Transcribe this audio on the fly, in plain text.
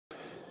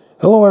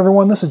Hello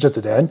everyone, this is Just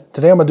a Dad.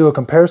 Today I'm going to do a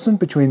comparison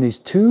between these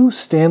two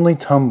Stanley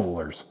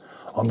tumblers.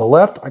 On the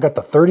left, I got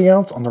the 30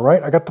 ounce. On the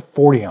right, I got the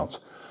 40 ounce.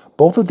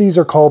 Both of these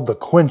are called the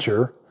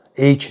Quencher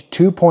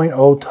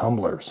H2.0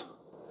 tumblers.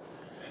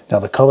 Now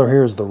the color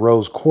here is the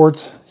rose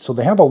quartz, so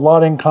they have a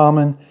lot in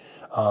common.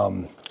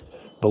 The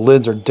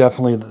lids are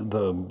definitely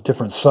the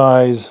different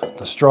size.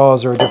 The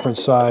straws are a different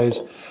size,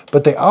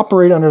 but they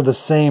operate under the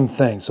same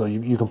thing. So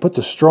you can put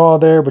the straw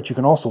there, but you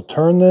can also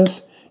turn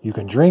this. You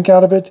can drink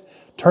out of it.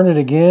 Turn it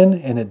again,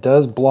 and it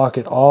does block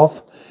it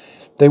off.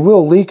 They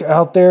will leak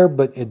out there,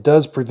 but it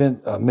does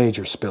prevent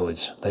major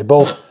spillage. They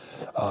both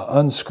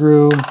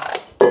unscrew.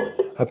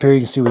 Up here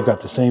you can see we've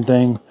got the same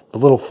thing. The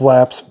little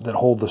flaps that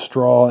hold the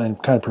straw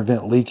and kind of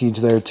prevent leakage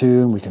there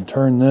too. And we can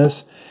turn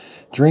this,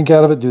 drink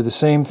out of it, do the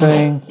same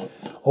thing.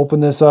 Open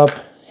this up.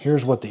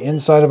 Here's what the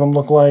inside of them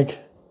look like.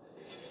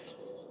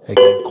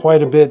 Again,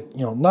 quite a bit,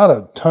 not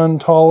a ton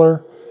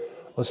taller.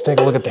 Let's take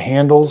a look at the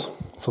handles.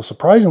 So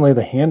surprisingly,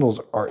 the handles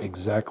are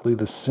exactly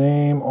the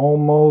same,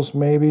 almost,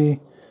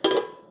 maybe.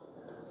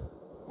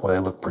 Well, they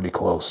look pretty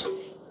close.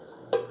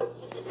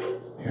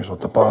 Here's what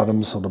the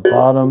bottoms, so the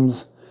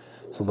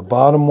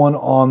bottom one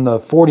on the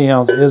 40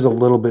 ounce is a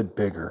little bit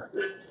bigger.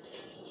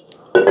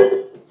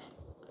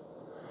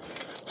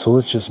 So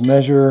let's just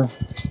measure.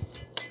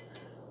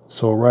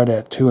 So right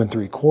at 2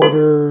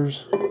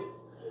 3/4.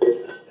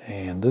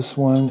 And this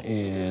one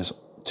is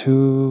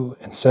 2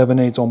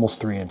 7/8, almost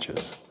 3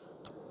 inches.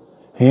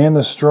 And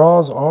the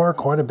straws are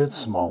quite a bit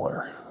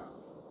smaller.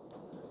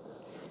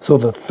 So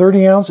the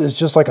 30 ounce is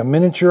just like a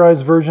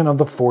miniaturized version of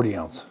the 40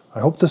 ounce.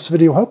 I hope this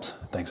video helps.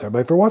 Thanks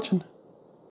everybody for watching.